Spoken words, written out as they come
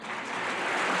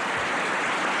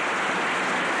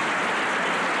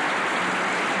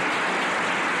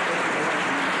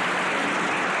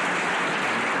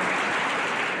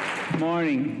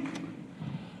morning.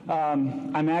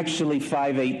 I'm actually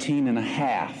 5'18 and a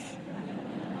half.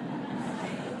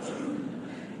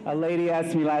 A lady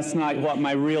asked me last night what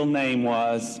my real name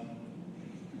was.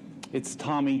 It's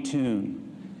Tommy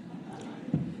Tune.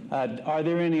 Are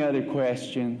there any other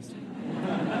questions?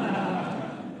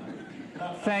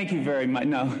 Thank you very much.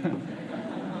 No.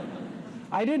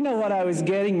 I didn't know what I was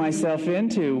getting myself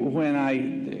into when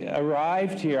I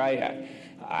arrived here.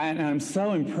 I'm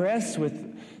so impressed with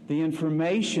the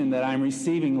information that I'm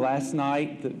receiving last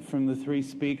night from the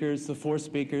the four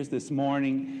speakers this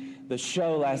morning, the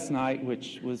show last night,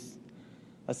 which was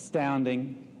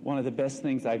astounding, one of the best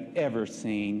things I've ever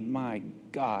seen. My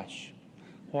gosh,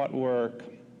 what work.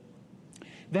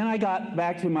 Then I got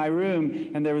back to my room,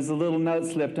 and there was a little note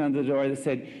slipped under the door that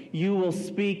said, "You will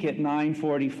speak at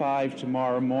 9:45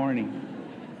 tomorrow morning."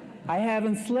 I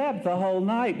haven't slept the whole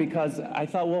night because I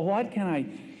thought, well, what can I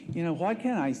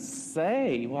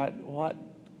say? What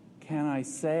can I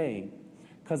say?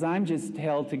 Because I'm just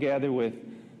held together with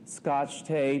Scotch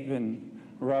tape and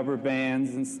rubber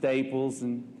bands and staples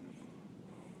and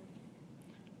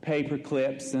paper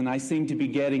clips, and I seem to be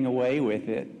getting away with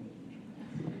it.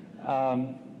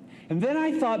 And then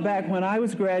I thought back when I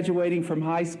was graduating from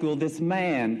high school, this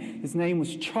man, his name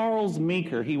was Charles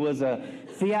Meeker. He was a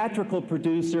theatrical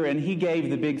producer, and he gave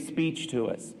the big speech to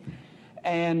us.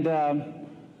 And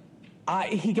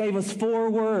he gave us 4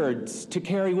 words to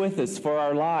carry with us for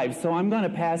our lives. So I'm going to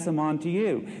pass them on to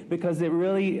you because it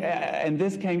really, and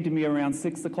this came to me around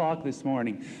 6 o'clock this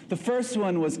morning. The first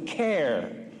one was care.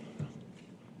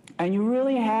 And you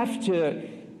really have to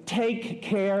take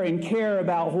care and care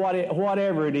about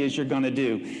whatever it is you're going to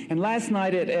do. And last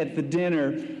night at the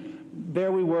dinner,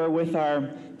 there we were with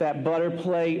that butter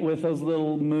plate with those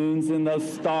little moons and those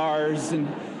stars and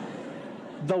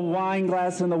the wine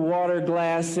glass and the water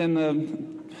glass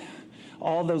and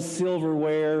all those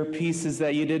silverware pieces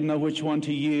that you didn't know which one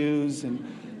to use. And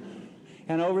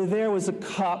over there was a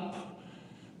cup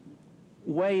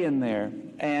way in there.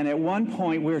 And at one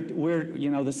point,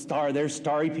 there's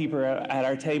starry people at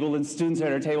our table and students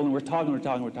at our table, and we're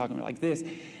talking like this.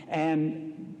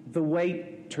 And the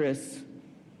wait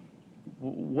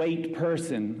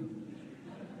person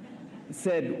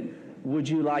said, "Would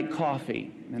you like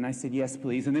coffee?" And I said, "Yes,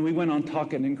 please." And then we went on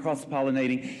talking and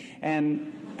cross-pollinating.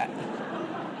 And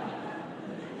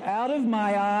out of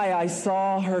my eye, I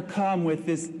saw her come with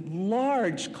this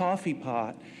large coffee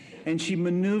pot. And she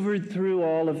maneuvered through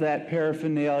all of that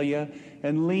paraphernalia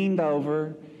and leaned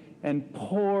over and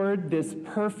poured this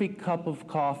perfect cup of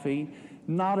coffee.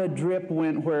 Not a drip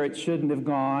went where it shouldn't have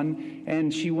gone.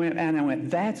 And I went,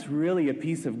 "That's really a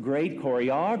piece of great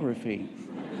choreography."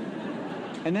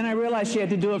 And then I realized she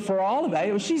had to do it for all of it.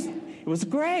 It was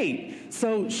great.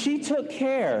 So she took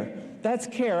care. That's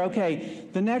care. Okay,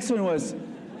 the next one was...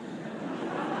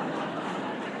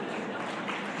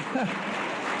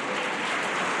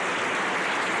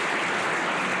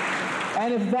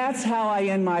 And if that's how I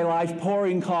end my life,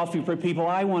 pouring coffee for people,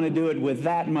 I want to do it with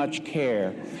that much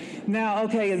care. Now,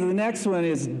 okay, the next one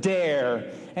is dare.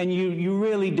 And you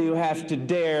really do have to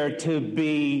dare to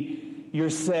be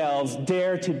yourselves,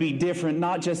 dare to be different,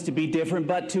 not just to be different,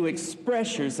 but to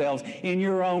express yourselves in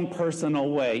your own personal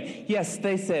way. Yes,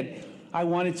 they said, I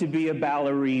wanted to be a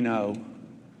ballerino.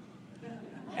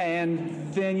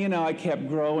 And then, I kept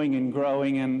growing and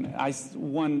growing, and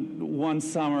one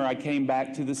summer I came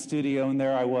back to the studio, and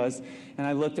there I was, and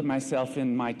I looked at myself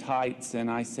in my tights, and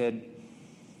I said,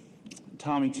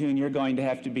 "Tommy Tune, you're going to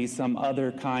have to be some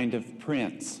other kind of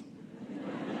prince."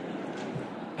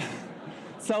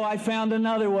 So I found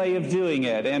another way of doing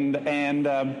it, and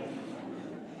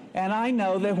I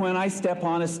know that when I step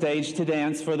on a stage to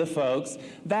dance for the folks,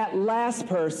 that last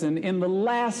person in the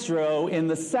last row in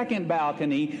the second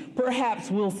balcony perhaps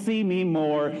will see me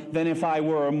more than if I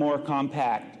were a more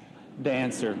compact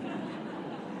dancer.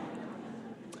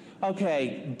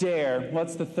 Okay, dare.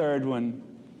 What's the third one?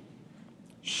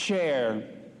 Share.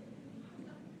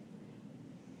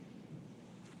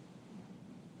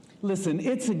 Listen,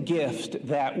 it's a gift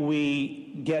that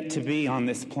we get to be on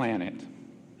this planet.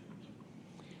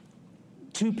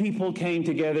 2 people came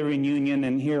together in union,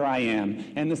 and here I am.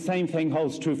 And the same thing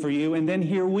holds true for you. And then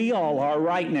here we all are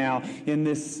right now in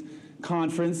this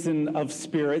conference of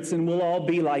spirits, and we'll all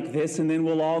be like this, and then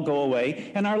we'll all go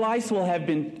away. And our lives will have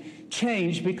been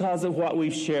changed because of what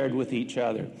we've shared with each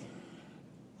other.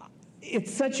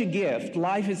 It's such a gift.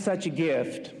 Life is such a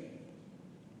gift.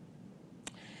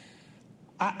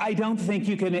 I don't think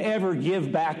you can ever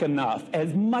give back enough.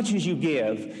 As much as you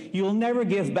give, you'll never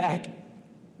give back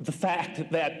the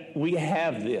fact that we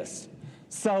have this.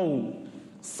 So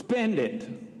spend it.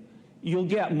 you'll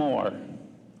get more.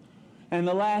 And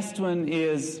the last one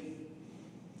is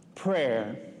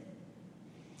prayer.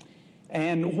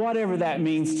 And whatever that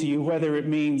means to you, whether it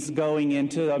means going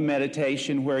into a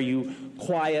meditation where you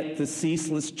quiet the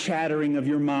ceaseless chattering of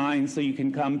your mind so you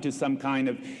can come to some kind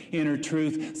of inner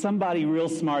truth. Somebody real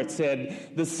smart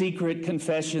said, the secret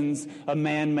confessions a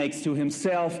man makes to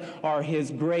himself are his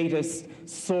greatest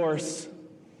source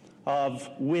of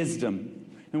wisdom.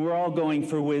 And we're all going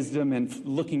for wisdom and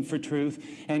looking for truth.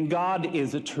 And God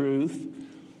is a truth.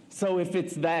 So if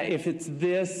it's that, if it's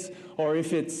this, or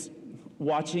if it's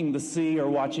watching the sea or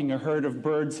watching a herd of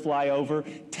birds fly over,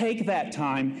 take that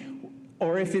time.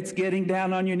 Or if it's getting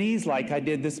down on your knees like I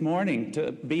did this morning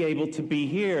to be able to be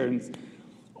here.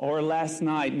 Or last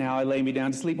night, now I lay me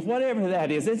down to sleep. Whatever that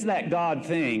is, it's that God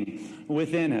thing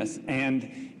within us.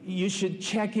 And you should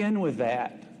check in with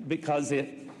that because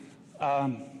it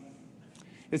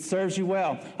serves you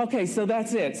well. Okay, so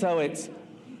that's it. So it's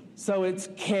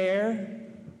care,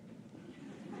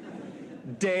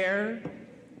 dare,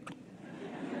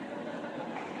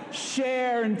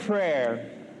 share, and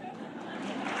prayer.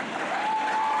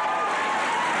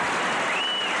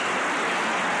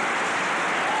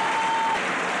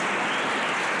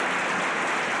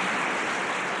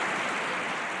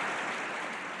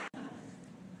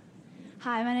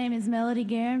 Hi, my name is Melody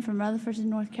Guerin from Rutherford,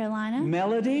 North Carolina.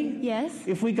 Melody? Yes.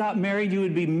 If we got married, you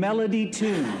would be Melody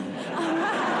Tune.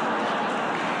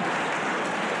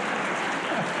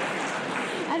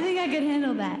 I think I could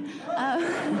handle that.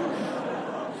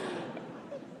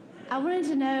 I wanted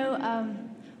to know,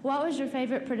 what was your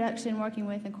favorite production working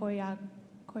with and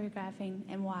choreographing,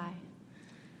 and why?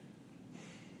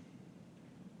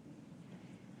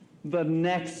 The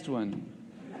next one.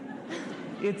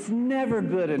 It's never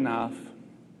good enough.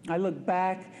 I look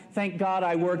back, thank God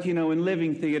I work, in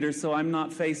living theater, so I'm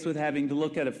not faced with having to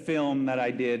look at a film that I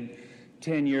did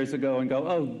 10 years ago and go,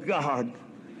 oh, God.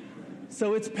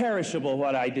 So it's perishable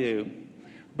what I do.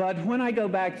 But when I go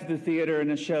back to the theater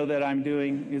and a show that I'm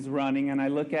doing is running and I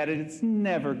look at it, it's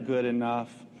never good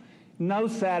enough. No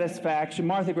satisfaction.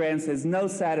 Martha Graham says, no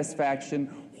satisfaction,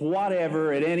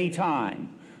 whatever, at any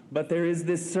time. But there is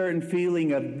this certain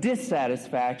feeling of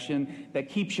dissatisfaction that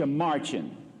keeps you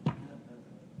marching.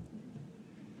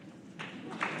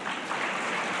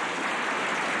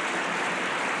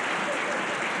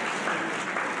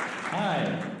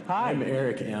 Hi. Hi. I'm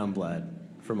Eric Amblad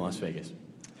from Las Vegas.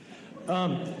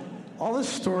 All the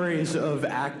stories of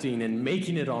acting and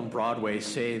making it on Broadway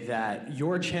say that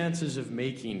your chances of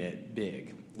making it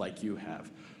big, like you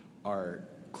have, are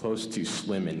close to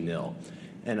slim and nil.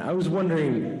 And I was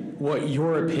wondering what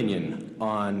your opinion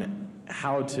on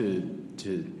how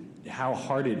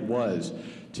hard it was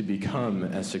to become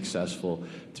as successful,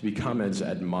 to become as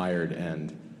admired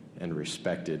and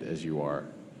respected as you are,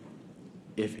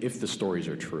 if the stories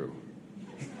are true.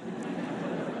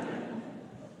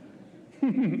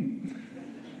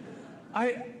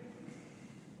 I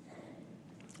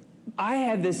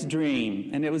had this dream,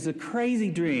 and it was a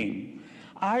crazy dream.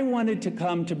 I wanted to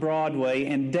come to Broadway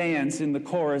and dance in the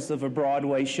chorus of a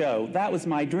Broadway show. That was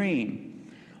my dream.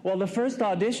 Well, the first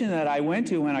audition that I went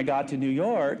to when I got to New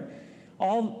York,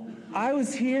 I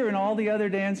was here and all the other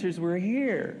dancers were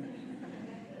here.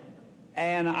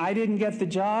 And I didn't get the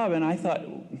job, and I thought,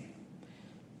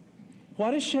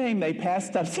 what a shame they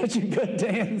passed up such a good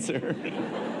dancer.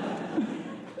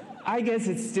 I guess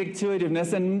it's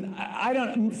stick-to-itiveness,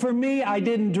 and for me, I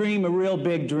didn't dream a real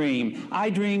big dream.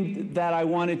 I dreamed that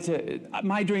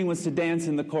my dream was to dance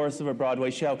in the chorus of a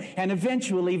Broadway show, and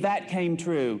eventually that came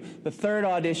true. The third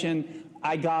audition,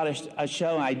 I got a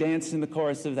show, and I danced in the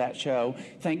chorus of that show.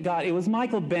 Thank God. It was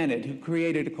Michael Bennett who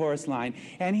created a chorus line,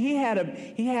 and he had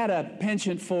a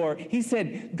penchant he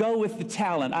said, go with the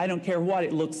talent. I don't care what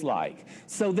it looks like.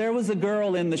 So there was a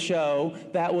girl in the show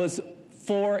that was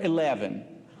 4'11".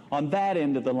 On that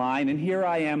end of the line, and here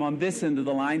I am on this end of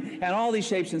the line, and all these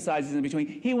shapes and sizes in between.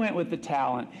 He went with the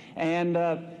talent. And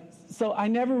so I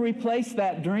never replaced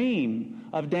that dream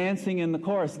of dancing in the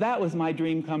chorus. That was my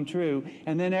dream come true,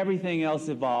 and then everything else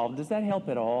evolved. Does that help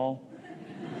at all?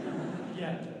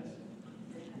 Yeah, it does.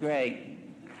 Great.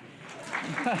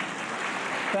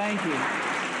 Thank you.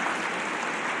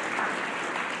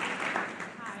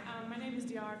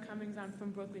 I'm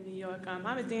from Brooklyn, New York. I'm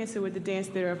a dancer with the Dance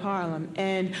Theater of Harlem,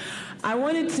 and I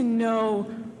wanted to know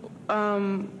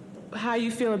how you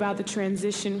feel about the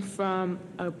transition from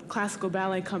a classical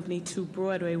ballet company to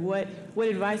Broadway. What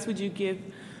advice would you give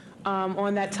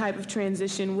on that type of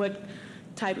transition? What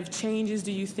type of changes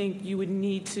do you think you would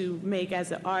need to make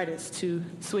as an artist to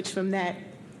switch from that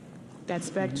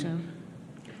spectrum?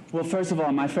 Well, first of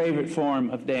all, my favorite form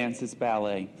of dance is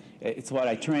ballet. It's what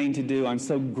I trained to do. I'm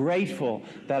so grateful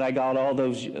that I got all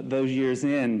those years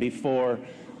in before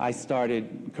I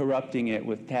started corrupting it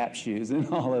with tap shoes and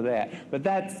all of that. But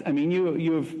that's, I mean,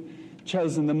 you've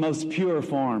chosen the most pure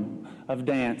form of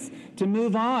dance. To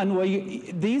move on, well,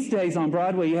 these days on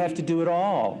Broadway, you have to do it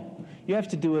all. You have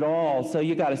to do it all. So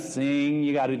you got to sing,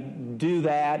 you got to do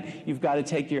that, you've got to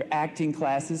take your acting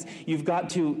classes, you've got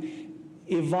to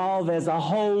evolve as a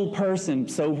whole person.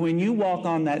 So when you walk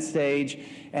on that stage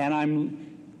and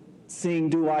I'm seeing,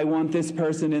 do I want this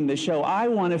person in the show? I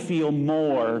want to feel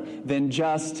more than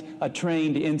just a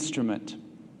trained instrument.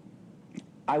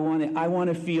 I want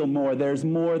to feel more. There's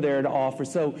more there to offer.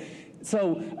 So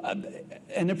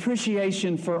an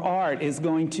appreciation for art is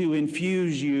going to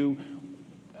infuse you,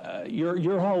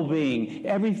 your whole being.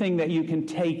 Everything that you can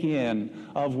take in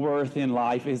of worth in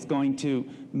life is going to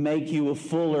make you a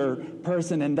fuller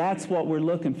person, and that's what we're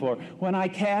looking for. When I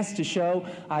cast a show,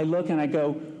 I look and I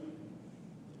go,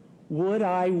 would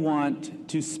I want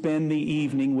to spend the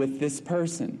evening with this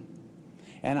person?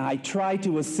 And I try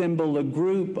to assemble a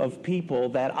group of people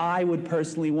that I would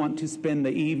personally want to spend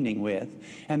the evening with.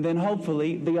 And then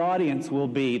hopefully the audience will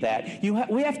be that.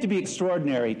 We have to be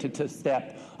extraordinary to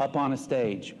step up on a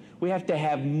stage. We have to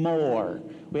have more.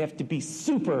 We have to be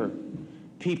super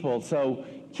people. So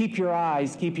keep your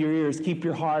eyes, keep your ears, keep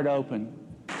your heart open.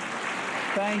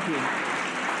 Thank you.